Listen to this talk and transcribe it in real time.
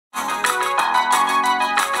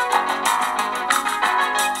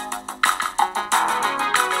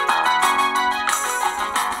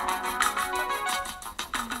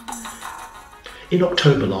In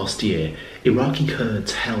October last year, Iraqi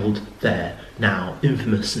Kurds held their now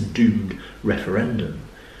infamous and doomed referendum,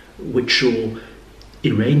 which saw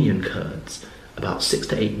Iranian Kurds, about 6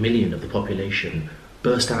 to 8 million of the population,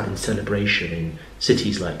 burst out in celebration in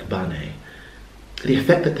cities like Bane. The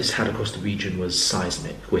effect that this had across the region was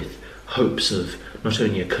seismic, with hopes of not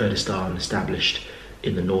only a Kurdistan established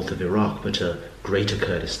in the north of Iraq, but a greater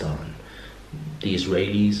Kurdistan. The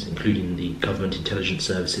Israelis, including the government intelligence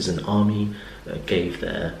services and army, gave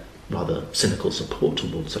their rather cynical support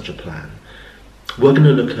towards such a plan. We're going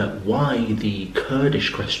to look at why the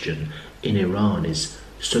Kurdish question in Iran is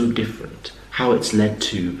so different, how it's led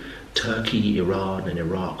to Turkey, Iran and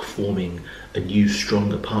Iraq forming a new,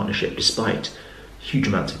 stronger partnership despite huge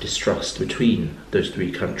amounts of distrust between those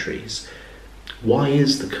three countries. Why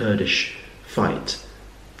is the Kurdish fight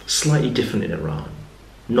slightly different in Iran,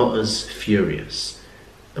 not as furious?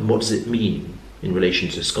 And what does it mean in relation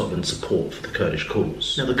to Scotland's support for the Kurdish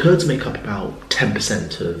cause? Now, the Kurds make up about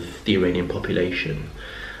 10% of the Iranian population.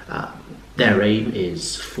 Their aim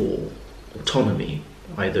is for autonomy,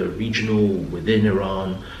 either regional within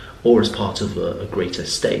Iran or as part of a greater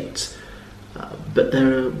state. But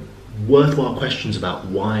there are worthwhile questions about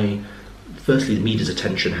why, firstly, the media's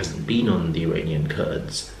attention hasn't been on the Iranian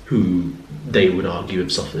Kurds, who they would argue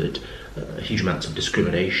have suffered huge amounts of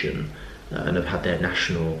discrimination and have had their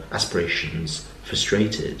national aspirations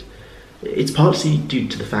frustrated. It's partly due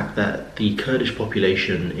to the fact that the Kurdish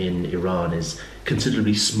population in Iran is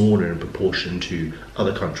considerably smaller in proportion to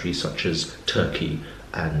other countries such as Turkey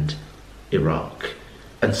and Iraq.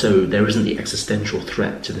 And so there isn't the existential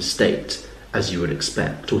threat to the state as you would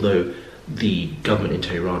expect, although the government in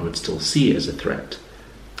Tehran would still see it as a threat.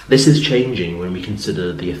 This is changing when we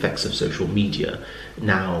consider the effects of social media.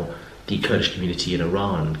 Now the Kurdish community in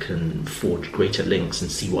Iran can forge greater links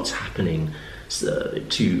and see what's happening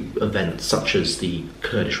to events such as the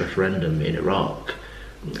Kurdish referendum in Iraq.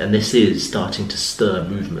 And this is starting to stir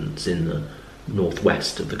movements in the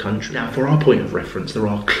northwest of the country. Now, for our point of reference, there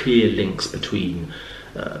are clear links between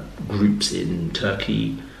groups in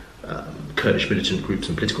Turkey, Kurdish militant groups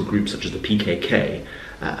and political groups such as the PKK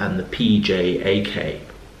and the PJAK,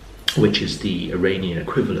 which is the Iranian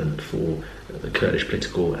equivalent for the Kurdish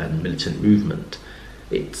political and militant movement.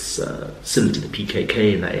 It's similar to the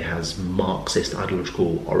PKK in that it has Marxist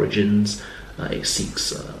ideological origins. It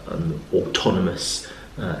seeks an autonomous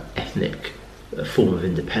ethnic form of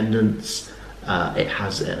independence. It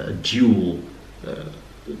has a dual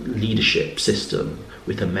leadership system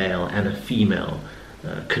with a male and a female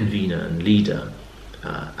convener and leader,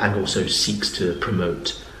 and also seeks to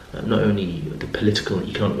promote not only the political and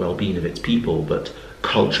economic well-being of its people, but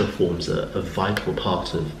culture forms a vital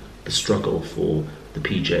part of the struggle for the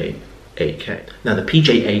PJAK. Now, the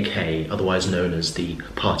PJAK, otherwise known as the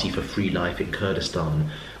Party for Free Life in Kurdistan,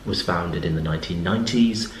 was founded in the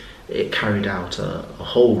 1990s. It carried out a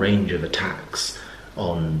whole range of attacks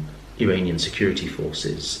on Iranian security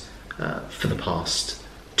forces for the past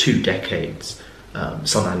 2 decades.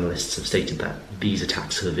 Some analysts have stated that these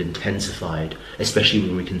attacks have intensified, especially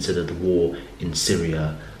when we consider the war in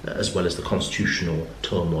Syria, as well as the constitutional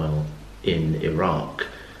turmoil in Iraq.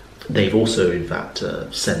 They've also, in fact,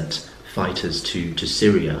 sent fighters to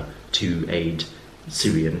Syria to aid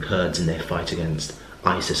Syrian Kurds in their fight against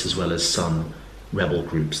ISIS, as well as some rebel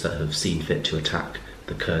groups that have seen fit to attack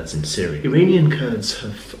the Kurds in Syria. Iranian Kurds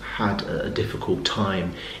have had a difficult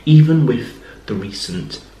time, even with the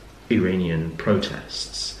recent Iranian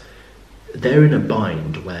protests. They're in a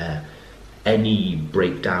bind where any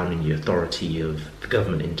breakdown in the authority of the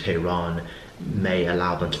government in Tehran may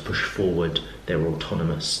allow them to push forward their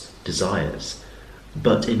autonomous desires.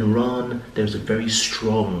 But in Iran, there's a very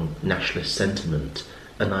strong nationalist sentiment,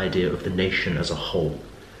 an idea of the nation as a whole,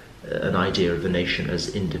 an idea of the nation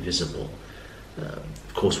as indivisible.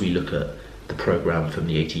 Of course, we look at the program from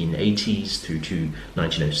the 1880s through to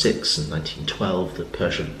 1906 and 1912, the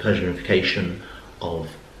Persianification of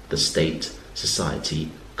the state,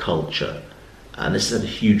 society, culture. And this has had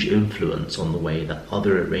a huge influence on the way that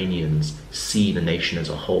other Iranians see the nation as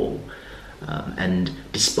a whole. And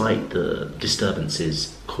despite the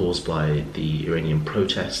disturbances caused by the Iranian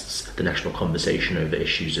protests, the national conversation over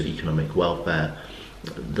issues of economic welfare,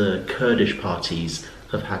 the Kurdish parties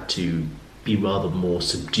have had to be rather more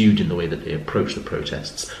subdued in the way that they approach the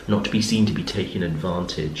protests, not to be seen to be taking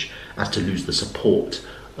advantage as to lose the support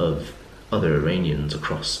of other Iranians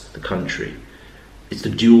across the country. It's the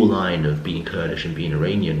dual line of being Kurdish and being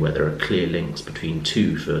Iranian where there are clear links between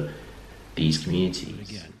two for these communities.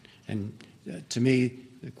 Again. And to me,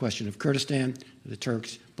 the question of Kurdistan, the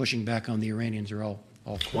Turks pushing back on the Iranians are all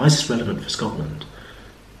Why is this relevant for Scotland?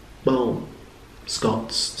 Well,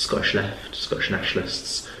 Scots, Scottish left, Scottish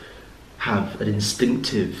nationalists have an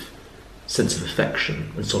instinctive sense of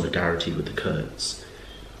affection and solidarity with the Kurds.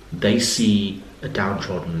 They see a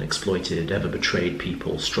downtrodden, exploited, ever betrayed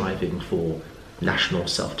people striving for national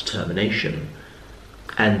self-determination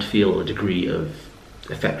and feel a degree of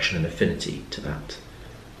affection and affinity to that.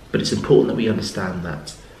 But it's important that we understand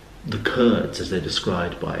that the Kurds, as they're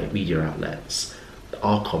described by media outlets,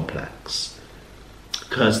 are complex.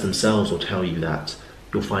 Kurds themselves will tell you that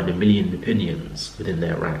you'll find a million opinions within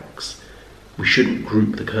their ranks. We shouldn't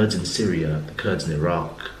group the Kurds in Syria, the Kurds in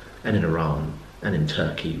Iraq, and in Iran, and in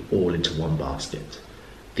Turkey, all into one basket.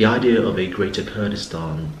 The idea of a Greater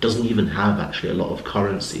Kurdistan doesn't even have actually a lot of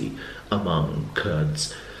currency among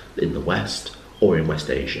Kurds in the West or in West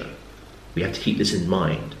Asia. We have to keep this in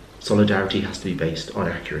mind. Solidarity has to be based on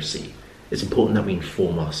accuracy. It's important that we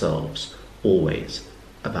inform ourselves, always,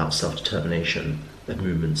 about self-determination and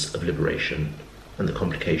movements of liberation and the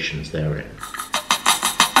complications therein.